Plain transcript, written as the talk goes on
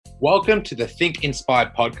Welcome to the Think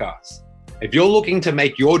Inspired podcast. If you're looking to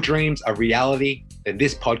make your dreams a reality, then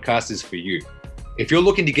this podcast is for you. If you're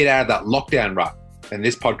looking to get out of that lockdown rut, then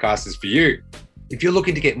this podcast is for you. If you're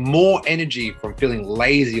looking to get more energy from feeling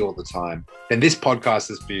lazy all the time, then this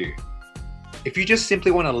podcast is for you. If you just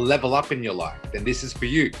simply want to level up in your life, then this is for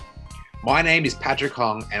you. My name is Patrick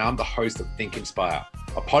Hong, and I'm the host of Think Inspire,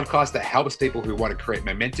 a podcast that helps people who want to create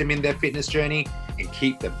momentum in their fitness journey and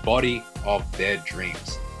keep the body of their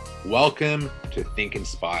dreams. Welcome to Think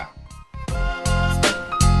Inspire.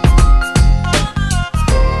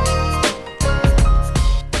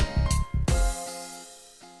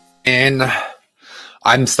 And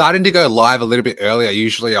I'm starting to go live a little bit earlier.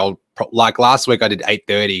 Usually like last week I did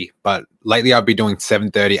 8:30, but lately I'll be doing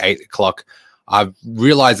 7:30, 8 o'clock. I've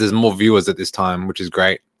realized there's more viewers at this time, which is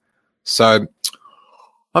great. So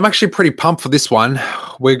I'm actually pretty pumped for this one.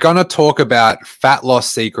 We're going to talk about fat loss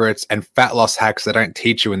secrets and fat loss hacks that don't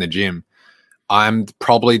teach you in the gym. I'm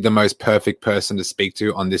probably the most perfect person to speak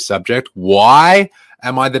to on this subject. Why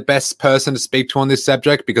am I the best person to speak to on this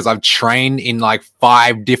subject? Because I've trained in like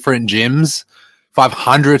 500 different gyms,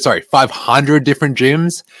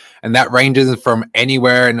 and that ranges from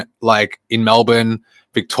anywhere in Melbourne,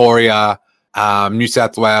 Victoria, New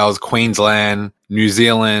South Wales, Queensland, New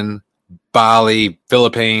Zealand, Bali,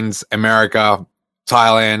 Philippines, America,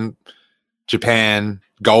 Thailand, Japan,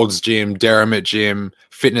 Gold's Gym, Derrimut Gym,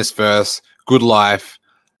 Fitness First, Good Life,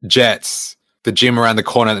 Jets, the gym around the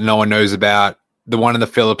corner that no one knows about, the one in the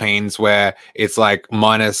Philippines where it's like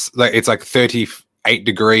 38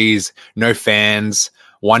 degrees, no fans,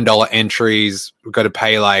 $1 entries, we've got to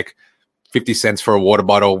pay like 50 cents for a water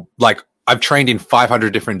bottle. Like, I've trained in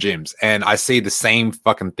 500 different gyms and I see the same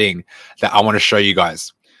fucking thing that I want to show you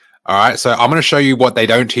guys. All right. So I'm going to show you what they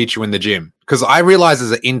don't teach you in the gym, because I realized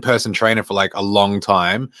as an in-person trainer for like a long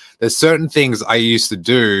time, there's certain things I used to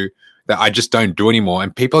do that I just don't do anymore.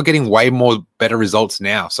 And people are getting way more better results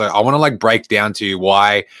now. So I want to like break down to you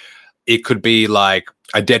why it could be like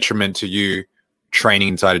a detriment to you training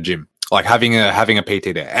inside a gym, like having a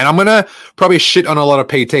PT there. And I'm going to probably shit on a lot of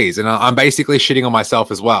PTs, and I'm basically shitting on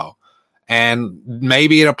myself as well. And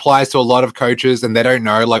maybe it applies to a lot of coaches and they don't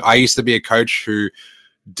know. Like, I used to be a coach who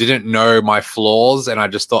didn't know my flaws, and I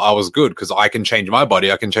just thought I was good because I can change my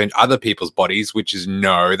body. I can change other people's bodies, which is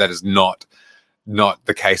that is not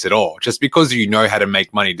the case at all. Just because you know how to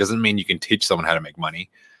make money doesn't mean you can teach someone how to make money.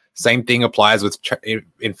 Same thing applies with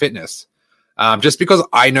in fitness. Just because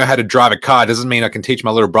I know how to drive a car doesn't mean I can teach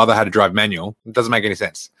my little brother how to drive manual. It doesn't make any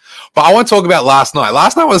sense. But I want to talk about last night.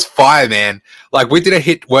 Last night was fire, man. Like, we did a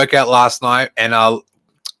HIIT workout last night, and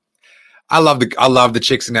I love the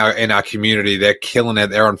chicks in our community. They're killing it.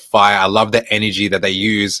 They're on fire. I love the energy that they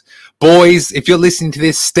use. Boys, if you're listening to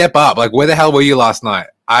this, step up. Like, where the hell were you last night?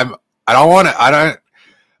 I don't want it. I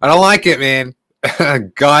don't like it, man.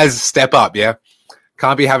 Guys, step up. Yeah.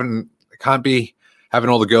 Can't be having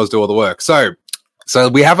all the girls do all the work. So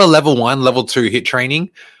we have a level 1, level 2 HIIT training,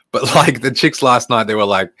 but like the chicks last night, they were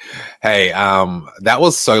like, hey, that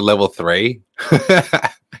was so level 3.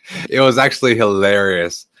 It was actually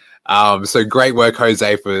hilarious. So great work,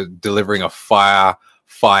 Jose, for delivering a fire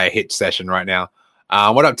HIIT session right now.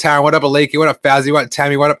 What up, Taryn? What up, Aliki? What up, Fauzi? What up,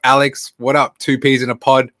 Tammy? What up, Alex? What up, 2 Ps in a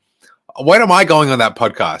pod? When am I going on that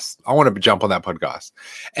podcast? I want to jump on that podcast.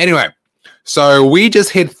 Anyway, so we just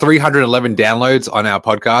hit 311 downloads on our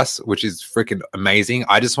podcast, which is freaking amazing.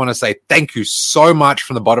 I just want to say thank you so much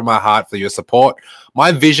from the bottom of my heart for your support.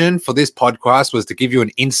 My vision for this podcast was to give you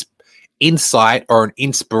an insight or an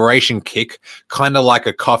inspiration kick, kind of like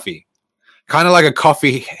a coffee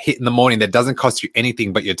hit in the morning that doesn't cost you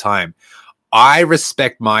anything but your time. I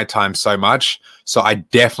respect my time so much, so I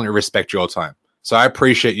definitely respect your time. So I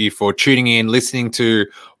appreciate you for tuning in, listening to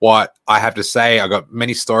what I have to say. I got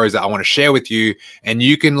many stories that I want to share with you, and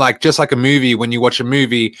you can, like, just like a movie, when you watch a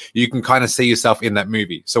movie, you can kind of see yourself in that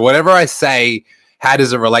movie. So whatever I say, how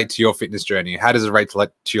does it relate to your fitness journey? How does it relate to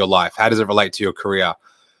your life? How does it relate to your career?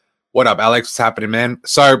 What up, Alex? What's happening, man?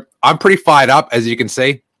 So I'm pretty fired up, as you can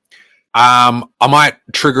see. I might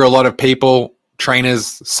trigger a lot of people,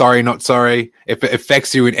 trainers. Sorry, not sorry. If it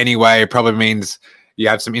affects you in any way, it probably means you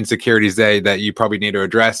have some insecurities there that you probably need to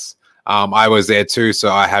address. I was there too, so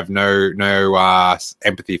I have no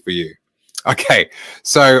empathy for you. Okay,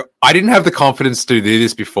 so I didn't have the confidence to do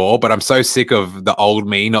this before, but I'm so sick of the old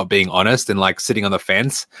me not being honest and like sitting on the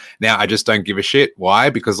fence. Now I just don't give a shit. Why?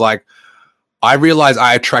 Because like, I realize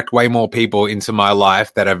I attract way more people into my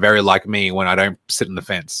life that are very like me when I don't sit on the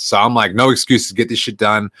fence. So I'm like, no excuses, get this shit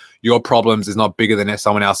done. Your problems is not bigger than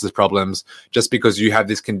someone else's problems. Just because you have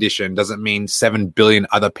this condition doesn't mean 7 billion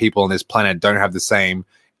other people on this planet don't have the same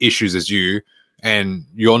issues as you. and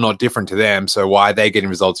you're not different to them. So why are they getting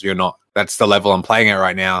results? You're not. That's the level I'm playing at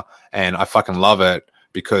right now. And I fucking love it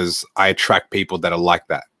because I attract people that are like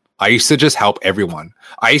that. I used to just help everyone.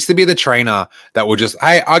 I used to be the trainer that would just,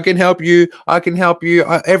 hey, I can help you. I can help you.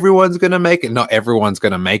 Everyone's going to make it. Not everyone's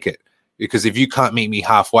going to make it. Because if you can't meet me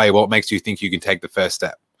halfway, what makes you think you can take the first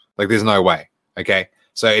step? Like, there's no way. Okay.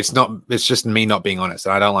 So it's just me not being honest.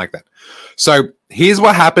 And I don't like that. So here's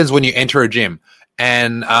what happens when you enter a gym.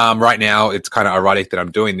 And right now it's kind of ironic that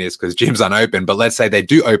I'm doing this because gyms aren't open, but let's say they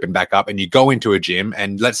do open back up and you go into a gym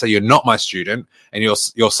and let's say you're not my student and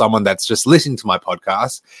you're someone that's just listening to my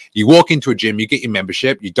podcast. You walk into a gym, you get your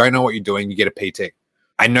membership, you don't know what you're doing, you get a PT.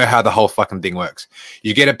 I know how the whole fucking thing works.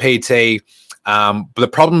 You get a PT, but the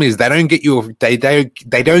problem is they don't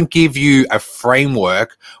give you a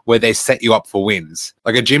framework where they set you up for wins.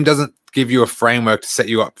 Like a gym doesn't give you a framework to set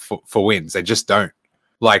you up for wins. They just don't.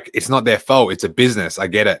 Like, it's not their fault. It's a business. I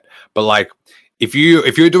get it. But like, if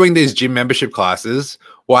you're doing these gym membership classes,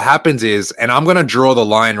 what happens is, and I'm going to draw the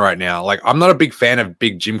line right now. Like, I'm not a big fan of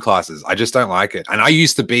big gym classes. I just don't like it. And I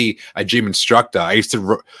used to be a gym instructor. I used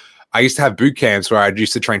to have boot camps where I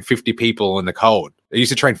used to train 50 people in the cold. I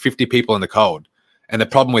used to train 50 people in the cold. And the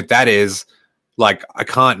problem with that is, like, I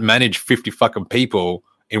can't manage 50 fucking people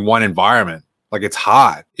in one environment. Like, it's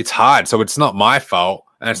hard. It's hard. So it's not my fault.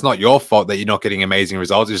 And it's not your fault that you're not getting amazing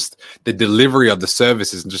results. It's just the delivery of the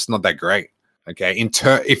service is just not that great. Okay.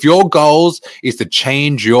 If your goals is to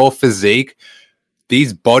change your physique,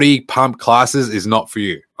 these body pump classes is not for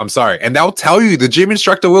you. I'm sorry. And they'll tell you, the gym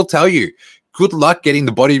instructor will tell you, good luck getting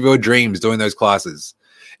the body of your dreams doing those classes.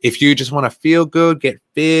 If you just want to feel good, get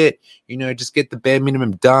fit, just get the bare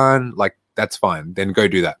minimum done, like, that's fine. Then go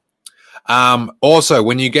do that. Also,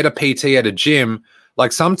 when you get a PT at a gym,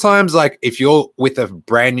 like, sometimes, like, if you're with a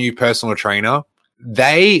brand new personal trainer,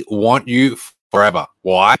 they want you forever.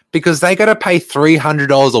 Why? Because they got to pay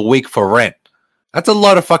 $300 a week for rent. That's a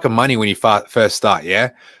lot of fucking money when you first start,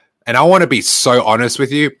 yeah? And I want to be so honest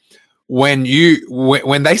with you. When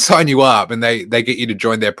they sign you up and they get you to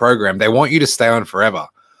join their program, they want you to stay on forever.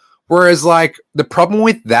 Whereas, like, the problem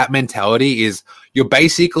with that mentality is you're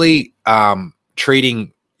basically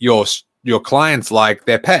treating your clients like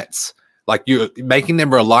they're pets. Like, you're making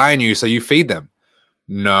them rely on you so you feed them.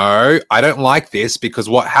 No, I don't like this, because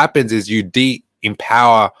what happens is you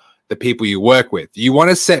de-empower the people you work with. You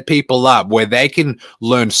want to set people up where they can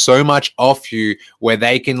learn so much off you, where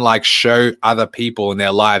they can, like, show other people in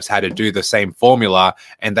their lives how to do the same formula,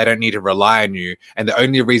 and they don't need to rely on you. And the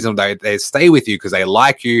only reason they stay with you because they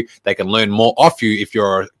like you, they can learn more off you if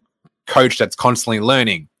you're a coach that's constantly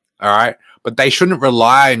learning. All right. But they shouldn't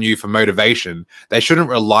rely on you for motivation. They shouldn't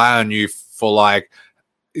rely on you for, like,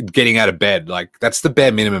 getting out of bed. Like, that's the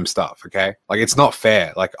bare minimum stuff. Okay. Like, it's not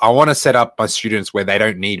fair. Like, I want to set up my students where they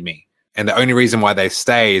don't need me. And the only reason why they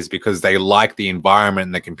stay is because they like the environment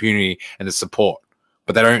and the community and the support,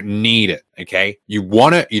 but they don't need it. Okay. You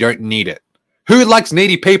want it. You don't need it. Who likes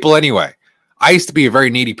needy people anyway? I used to be a very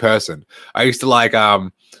needy person. I used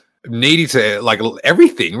to needy to, like,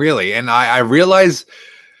 everything, really. And I realized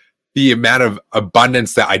the amount of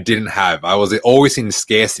abundance that I didn't have. I was always in the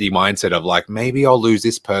scarcity mindset of, like, maybe I'll lose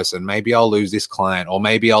this person, maybe I'll lose this client, or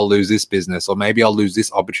maybe I'll lose this business, or maybe I'll lose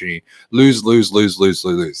this opportunity. Lose.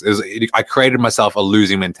 I created myself a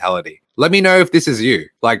losing mentality. Let me know if this is you.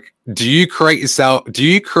 Like, do you create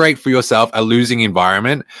for yourself a losing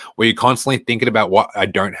environment where you're constantly thinking about what I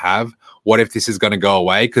don't have? What if this is going to go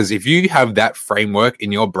away? Because if you have that framework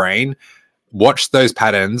in your brain, watch those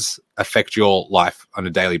patterns affect your life on a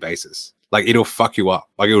daily basis. Like, it'll fuck you up.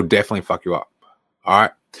 Like, it'll definitely fuck you up. All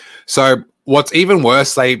right. So what's even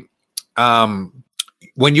worse,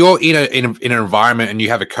 when you're in an environment and you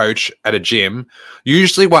have a coach at a gym,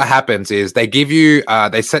 usually what happens is they give you,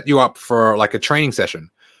 they set you up for, like, a training session,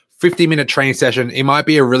 50-minute training session. It might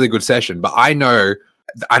be a really good session, but I know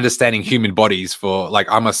understanding human bodies for, like,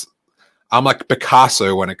 I'm like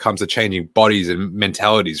Picasso when it comes to changing bodies and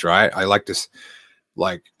mentalities, right? I like this,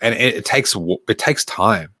 like, and it takes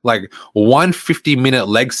time. Like, one 50-minute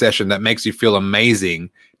leg session that makes you feel amazing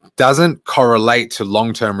doesn't correlate to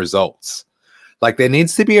long-term results. Like, there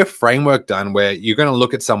needs to be a framework done where you're going to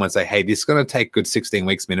look at someone and say, hey, this is going to take good 16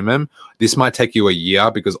 weeks minimum. This might take you a year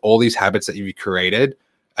because all these habits that you've created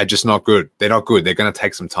are just not good. They're not good. They're going to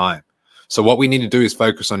take some time. So what we need to do is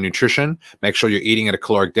focus on nutrition, make sure you're eating at a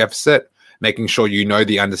caloric deficit, making sure you know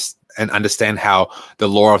understand how the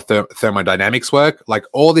law of thermodynamics work, like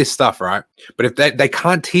all this stuff, right? But if they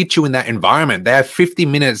can't teach you in that environment, they have 50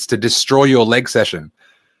 minutes to destroy your leg session.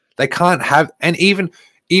 They can't have, and even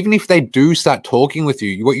even if they do start talking with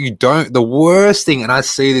you, the worst thing, and I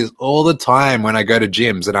see this all the time when I go to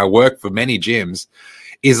gyms and I work for many gyms,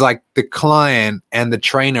 is like the client and the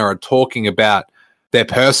trainer are talking about their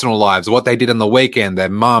personal lives, what they did on the weekend, their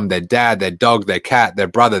mom, their dad, their dog, their cat, their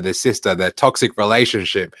brother, their sister, their toxic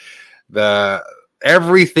relationship,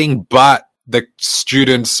 everything but the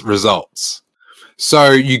students' results.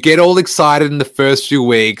 So you get all excited in the first few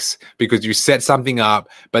weeks because you set something up,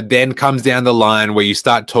 but then comes down the line where you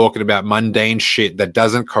start talking about mundane shit that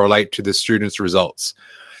doesn't correlate to the students' results.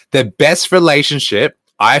 The best relationship,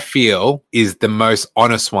 I feel, is the most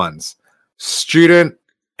honest ones. Student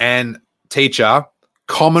and teacher,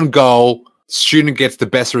 common goal, student gets the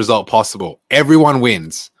best result possible. Everyone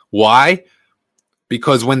wins. Why?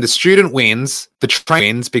 Because when the student wins, the trainer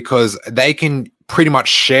wins because they can pretty much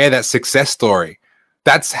share that success story.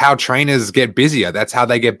 That's how trainers get busier. That's how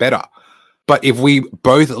they get better. But if we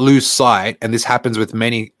both lose sight, and this happens with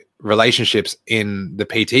many relationships in the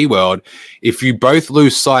PT world, if you both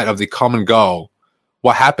lose sight of the common goal,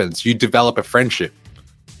 what happens? You develop a friendship.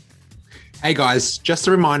 Hey guys, just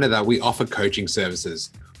a reminder that we offer coaching services.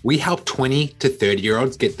 We help 20 to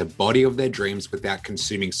 30-year-olds get the body of their dreams without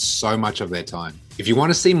consuming so much of their time. If you want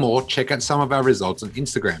to see more, check out some of our results on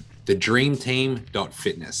Instagram,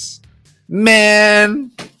 thedreamteam.fitness.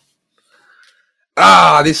 Man,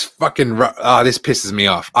 this pisses me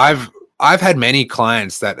off. I've had many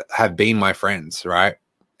clients that have been my friends, right?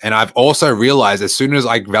 And I've also realized as soon as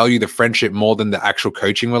I value the friendship more than the actual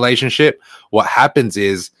coaching relationship, what happens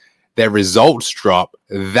is their results drop.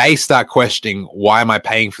 They start questioning, why am I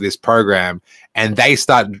paying for this program? And they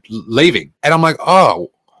start leaving. And I'm like,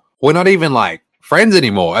 oh, we're not even like friends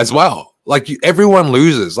anymore as well. Like everyone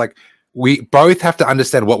loses. Like we both have to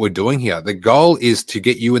understand what we're doing here. The goal is to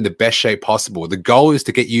get you in the best shape possible. The goal is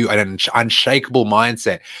to get you an unshakable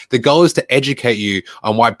mindset. The goal is to educate you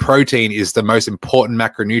on why protein is the most important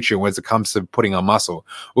macronutrient when it comes to putting on muscle.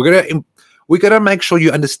 We're going to make sure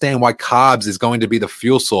you understand why carbs is going to be the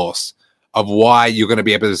fuel source of why you're going to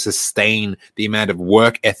be able to sustain the amount of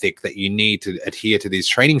work ethic that you need to adhere to these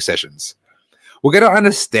training sessions. We're going to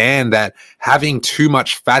understand that having too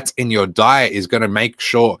much fats in your diet is going to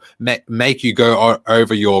make you go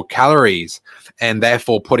over your calories and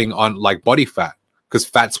therefore putting on like body fat, because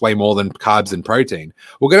fats weigh more than carbs and protein.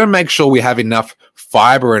 We're going to make sure we have enough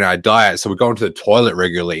fiber in our diet so we're going to the toilet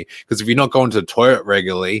regularly, because if you're not going to the toilet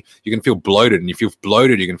regularly, you can feel bloated, and if you're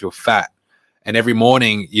bloated, you can feel fat. And every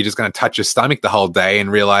morning you're just going to touch your stomach the whole day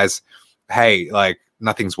and realize, hey, like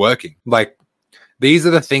nothing's working. Like these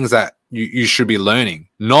are the things that you should be learning,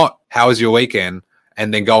 not how was your weekend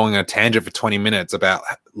and then going on a tangent for 20 minutes about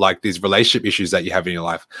like these relationship issues that you have in your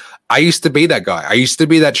life. I used to be that guy. I used to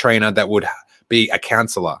be that trainer that would be a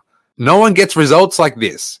counselor. No one gets results like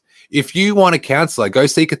this. If you want a counselor, go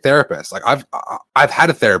seek a therapist. Like I've had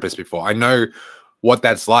a therapist before. I know what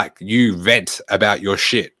that's like. You vent about your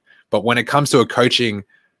shit. But when it comes to a coaching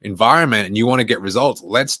environment and you want to get results,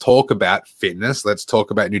 let's talk about fitness. Let's talk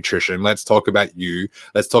about nutrition. Let's talk about you.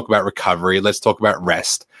 Let's talk about recovery. Let's talk about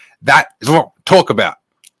rest. That is what we'll talk about.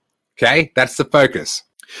 Okay. That's the focus.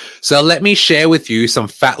 So let me share with you some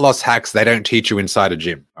fat loss hacks they don't teach you inside a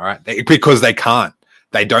gym. All right. Because they can't.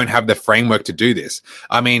 They don't have the framework to do this.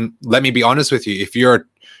 I mean, let me be honest with you. If you're a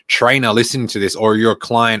trainer listening to this, or you're a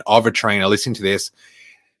client of a trainer listening to this,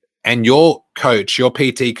 and your coach, your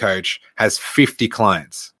PT coach, has 50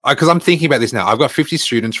 clients. Because I'm thinking about this now. I've got 50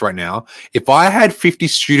 students right now. If I had 50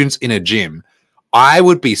 students in a gym, I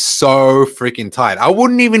would be so freaking tired. I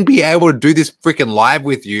wouldn't even be able to do this freaking live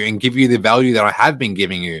with you and give you the value that I have been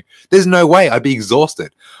giving you. There's no way. I'd be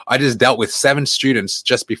exhausted. I just dealt with 7 students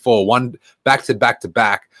just before, one back to back to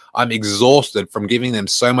back. I'm exhausted from giving them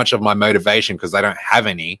so much of my motivation because they don't have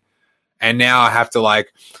any. And now I have to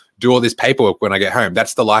like do all this paperwork when I get home.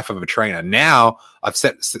 That's the life of a trainer. Now I've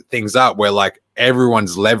set things up where like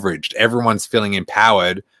everyone's leveraged, everyone's feeling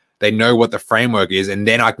empowered. They know what the framework is, and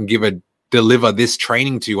then I can deliver this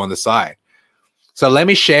training to you on the side. So let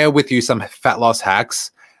me share with you some fat loss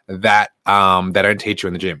hacks that they don't teach you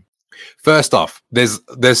in the gym. First off, there's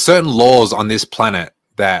certain laws on this planet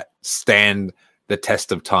that stand the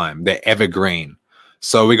test of time. They're evergreen.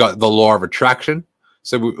 So we got the law of attraction.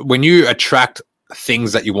 So when you attract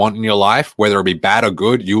things that you want in your life, whether it be bad or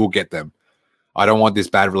good, you will get them. I don't want this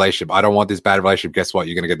bad relationship. I don't want this bad relationship. Guess what?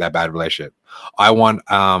 You're going to get that bad relationship. I want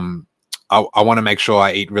to make sure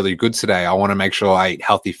I eat really good today. I want to make sure I eat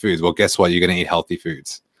healthy foods. Well, guess what? You're going to eat healthy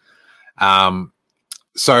foods.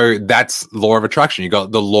 So that's law of attraction. You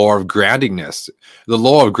got the law of groundingness. The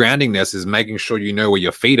law of groundingness is making sure you know where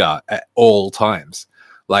your feet are at all times.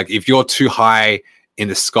 Like if you're too high in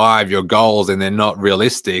the sky of your goals and they're not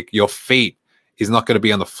realistic, your feet is not going to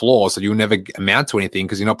be on the floor. So you'll never amount to anything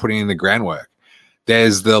because you're not putting in the groundwork.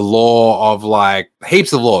 There's the law of like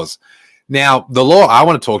heaps of laws. Now, the law I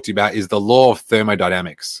want to talk to you about is the law of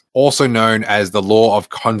thermodynamics, also known as the law of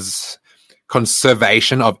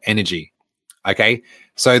conservation of energy. Okay.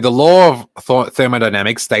 So the law of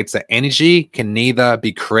thermodynamics states that energy can neither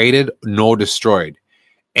be created nor destroyed.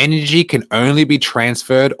 Energy can only be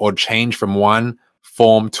transferred or changed from one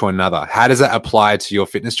form to another. How does that apply to your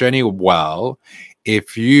fitness journey? Well,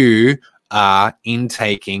 if you are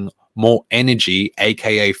intaking more energy,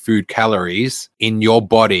 aka food calories, in your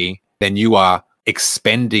body than you are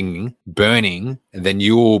expending, burning, then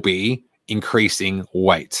you will be increasing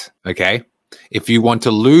weight. Okay. If you want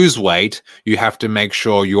to lose weight, you have to make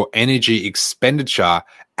sure your energy expenditure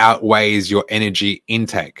outweighs your energy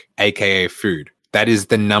intake, aka food. That is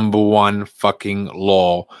the number one fucking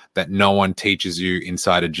law that no one teaches you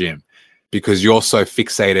inside a gym because you're so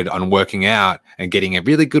fixated on working out and getting a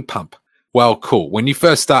really good pump. Well, cool. When you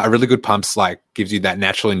first start, a really good pump's like gives you that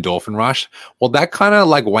natural endorphin rush. Well, that kind of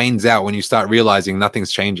like wanes out when you start realizing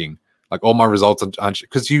nothing's changing. Like all my results aren't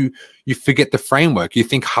because you forget the framework. You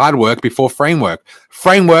think hard work before framework.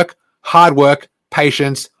 Framework, hard work,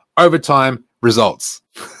 patience, overtime, results.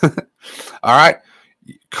 All right.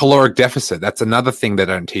 Caloric deficit. That's another thing they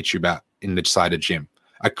don't teach you about in the side of gym.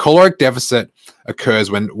 A caloric deficit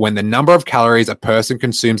occurs when the number of calories a person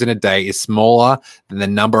consumes in a day is smaller than the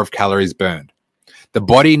number of calories burned. The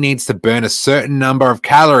body needs to burn a certain number of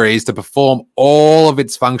calories to perform all of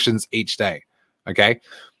its functions each day. Okay.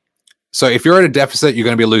 So if you're at a deficit, you're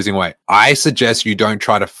going to be losing weight. I suggest you don't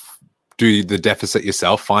try to do the deficit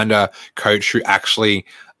yourself. Find a coach who actually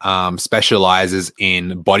specializes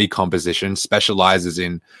in body composition, specializes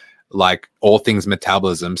in like all things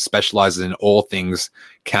metabolism, specializes in all things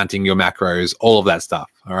counting your macros, all of that stuff.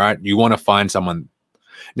 All right. You want to find someone.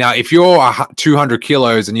 Now, if you're 200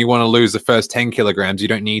 kilos and you want to lose the first 10 kilograms, you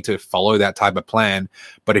don't need to follow that type of plan.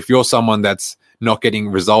 But if you're someone that's not getting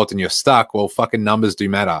results and you're stuck, well, fucking numbers do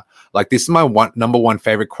matter. Like this is my number one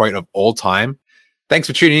favorite quote of all time. Thanks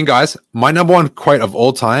for tuning in, guys. My number one quote of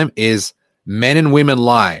all time is men and women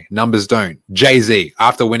lie, numbers don't. Jay-Z,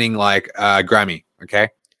 after winning like a Grammy. Okay.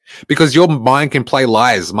 Because your mind can play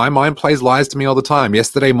lies. My mind plays lies to me all the time.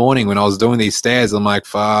 Yesterday morning when I was doing these stairs, I'm like,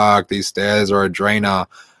 fuck, these stairs are a drainer.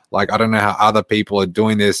 Like, I don't know how other people are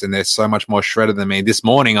doing this and they're so much more shredded than me. This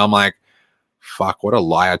morning, I'm like, fuck, what a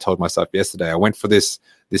lie I told myself yesterday. I went for this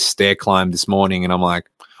stair climb this morning and I'm like,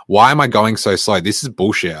 why am I going so slow? This is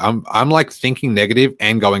bullshit. I'm like thinking negative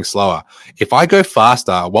and going slower. If I go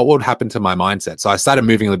faster, what would happen to my mindset? So I started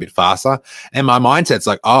moving a little bit faster and my mindset's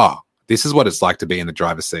like, oh, this is what it's like to be in the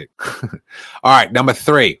driver's seat. All right, number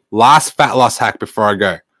 3, last fat loss hack before I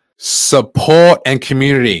go. Support and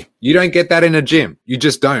community. You don't get that in a gym. You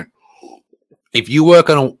just don't. If you work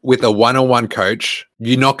with a one-on-one coach,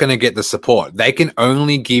 you're not going to get the support. They can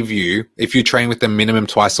only give you, if you train with them minimum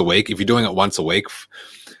twice a week, if you're doing it once a week,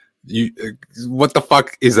 what the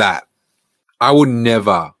fuck is that? I would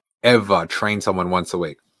never, ever train someone once a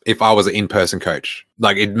week if I was an in-person coach.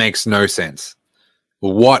 Like, it makes no sense.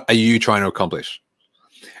 What are you trying to accomplish?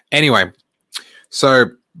 Anyway, so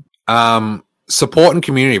support and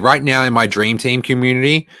community. Right now in my dream team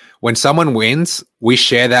community, when someone wins, we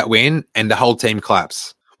share that win and the whole team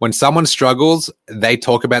claps. When someone struggles, they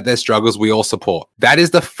talk about their struggles, we all support. That is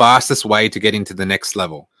the fastest way to get into the next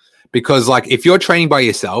level. Because like if you're training by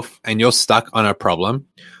yourself and you're stuck on a problem,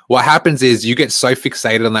 what happens is you get so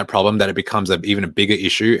fixated on that problem that it becomes even a bigger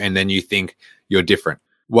issue and then you think you're different.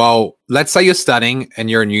 Well, let's say you're studying and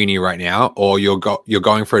you're in uni right now, or you're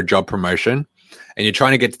going for a job promotion and you're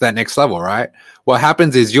trying to get to that next level, right? What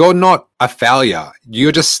happens is you're not a failure.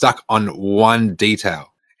 You're just stuck on one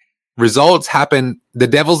detail. Results happen. The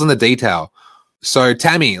devil's in the detail. So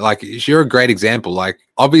Tammy, like you're a great example. Like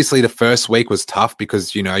obviously the first week was tough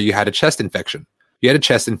because, you know, you had a chest infection.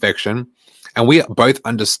 And we both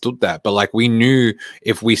understood that, but like we knew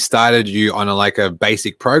if we started you on a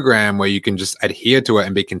basic program where you can just adhere to it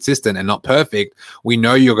and be consistent and not perfect, we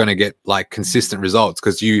know you're going to get like consistent results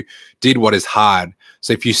because you did what is hard.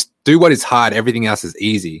 So if you do what is hard, everything else is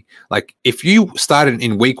easy. Like if you started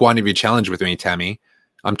in week 1 of your challenge with me, Tammy,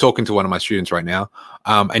 I'm talking to one of my students right now,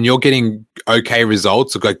 and you're getting okay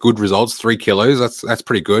results, like good results, 3 kilos. That's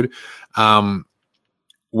pretty good.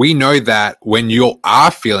 We know that when you are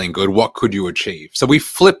feeling good, what could you achieve? So we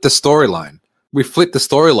flipped the storyline. We flipped the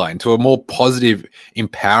storyline to a more positive,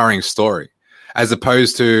 empowering story, as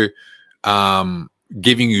opposed to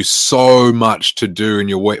giving you so much to do in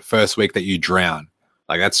your first week that you drown.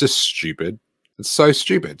 Like that's just stupid. It's so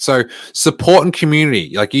stupid. So support and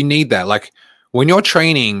community, like you need that. Like when you're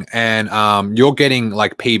training and you're getting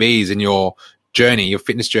like PBs in your journey, your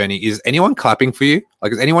fitness journey, is anyone clapping for you?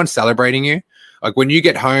 Like, is anyone celebrating you? Like when you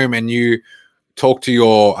get home and you talk to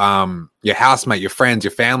your housemate, your friends,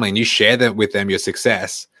 your family, and you share that with them, your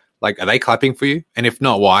success, like, are they clapping for you? And if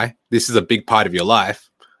not, why? This is a big part of your life.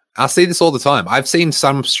 I see this all the time. I've seen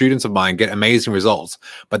some students of mine get amazing results,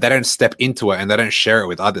 but they don't step into it and they don't share it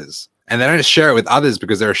with others. And they don't share it with others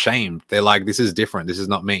because they're ashamed. They're like, this is different. This is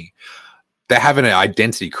not me. They're having an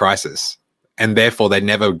identity crisis, and therefore they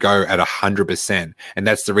never go at 100%. And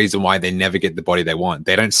that's the reason why they never get the body they want.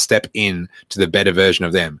 They don't step in to the better version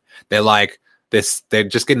of them. They're like, they're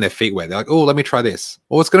just getting their feet wet. They're like, oh, let me try this.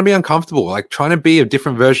 Well, it's going to be uncomfortable. Like trying to be a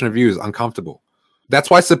different version of you is uncomfortable. That's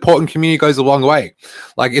why support and community goes a long way.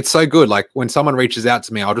 Like, it's so good. Like when someone reaches out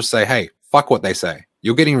to me, I'll just say, hey, fuck what they say.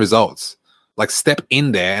 You're getting results. Like step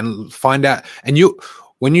in there and find out. And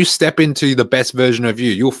when you step into the best version of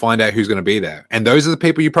you, you'll find out who's going to be there. And those are the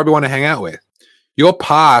people you probably want to hang out with. Your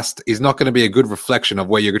past is not going to be a good reflection of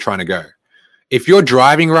where you're trying to go. If you're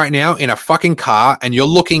driving right now in a fucking car and you're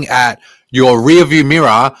looking at your rear view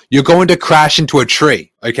mirror, you're going to crash into a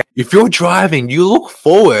tree. Okay. If you're driving, you look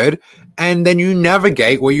forward and then you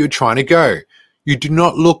navigate where you're trying to go. You do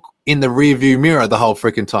not look in the rear view mirror the whole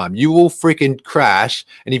freaking time. You will freaking crash.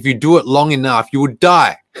 And if you do it long enough, you will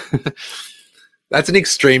die. That's an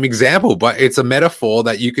extreme example, but it's a metaphor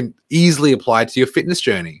that you can easily apply to your fitness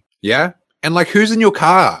journey. Yeah. And like, who's in your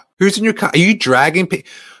car? Who's in your car? Are you dragging people?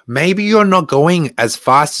 Maybe you're not going as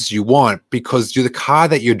fast as you want because the car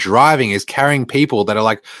that you're driving is carrying people that are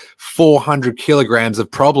like 400 kilograms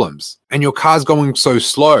of problems and your car's going so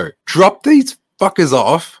slow. Drop these fuckers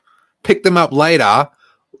off, pick them up later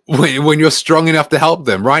when you're strong enough to help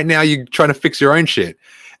them. Right now, you're trying to fix your own shit.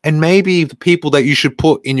 And maybe the people that you should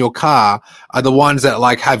put in your car are the ones that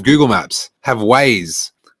like have Google Maps, have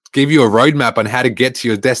Waze, give you a roadmap on how to get to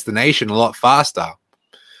your destination a lot faster.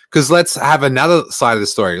 Because let's have another side of the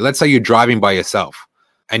story. Let's say you're driving by yourself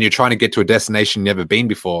and you're trying to get to a destination you've never been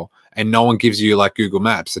before and no one gives you like Google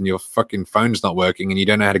Maps and your fucking phone's not working and you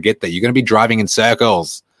don't know how to get there. You're going to be driving in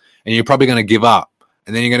circles and you're probably going to give up.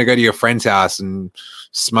 And then you're going to go to your friend's house and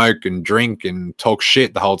smoke and drink and talk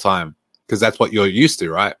shit the whole time because that's what you're used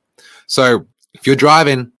to, right? So if you're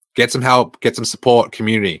driving, get some help, get some support,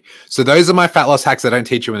 community. So those are my fat loss hacks I don't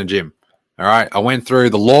teach you in the gym. All right. I went through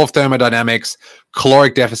the law of thermodynamics,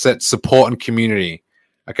 caloric deficit, support, and community.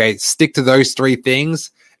 Okay. Stick to those three things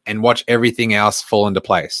and watch everything else fall into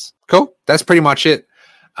place. Cool. That's pretty much it.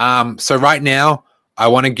 So right now, I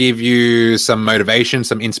want to give you some motivation,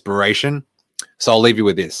 some inspiration. So I'll leave you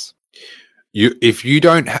with this. If you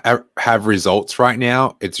don't have results right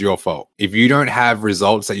now, it's your fault. If you don't have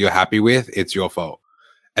results that you're happy with, it's your fault.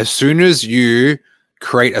 As soon as you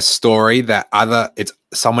create a story that it's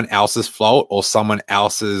someone else's fault or something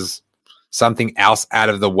else out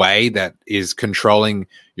of the way that is controlling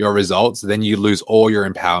your results, then you lose all your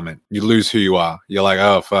empowerment. You lose who you are. You're like,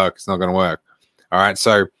 oh, fuck, it's not going to work. All right.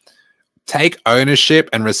 So take ownership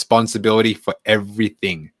and responsibility for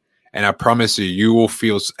everything. And I promise you, you will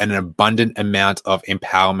feel an abundant amount of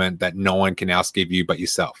empowerment that no one can else give you but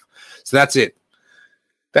yourself. So that's it.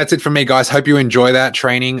 That's it for me, guys. Hope you enjoy that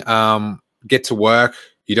training. Get to work.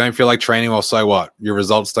 You don't feel like training, well, so what? Your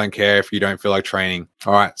results don't care if you don't feel like training.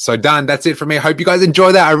 All right, so done. That's it for me. I hope you guys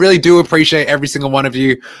enjoy that. I really do appreciate every single one of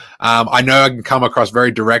you. I know I can come across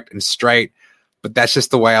very direct and straight, but that's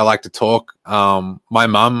just the way I like to talk. My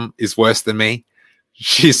mum is worse than me.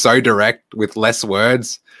 She's so direct with less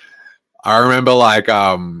words. I remember like,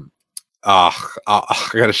 I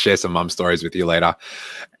got to share some mum stories with you later.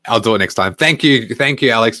 I'll do it next time. Thank you,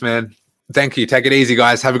 Alex, man. Thank you. Take it easy,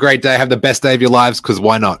 guys. Have a great day. Have the best day of your lives, because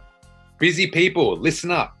why not? Busy people, listen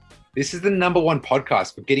up. This is the #1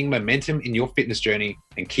 podcast for getting momentum in your fitness journey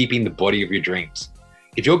and keeping the body of your dreams.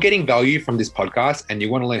 If you're getting value from this podcast and you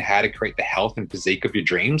want to learn how to create the health and physique of your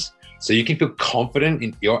dreams so you can feel confident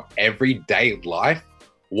in your everyday life,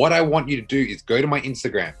 what I want you to do is go to my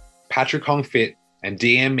Instagram, Patrick Hong Fit, and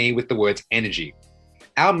DM me with the words energy.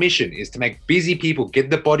 Our mission is to make busy people get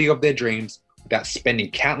the body of their dreams without spending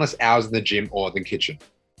countless hours in the gym or the kitchen.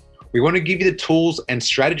 We want to give you the tools and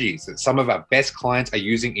strategies that some of our best clients are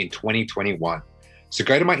using in 2021. So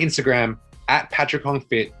go to my Instagram,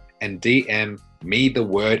 @PatrickHongFit, and DM me the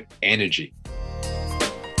word energy.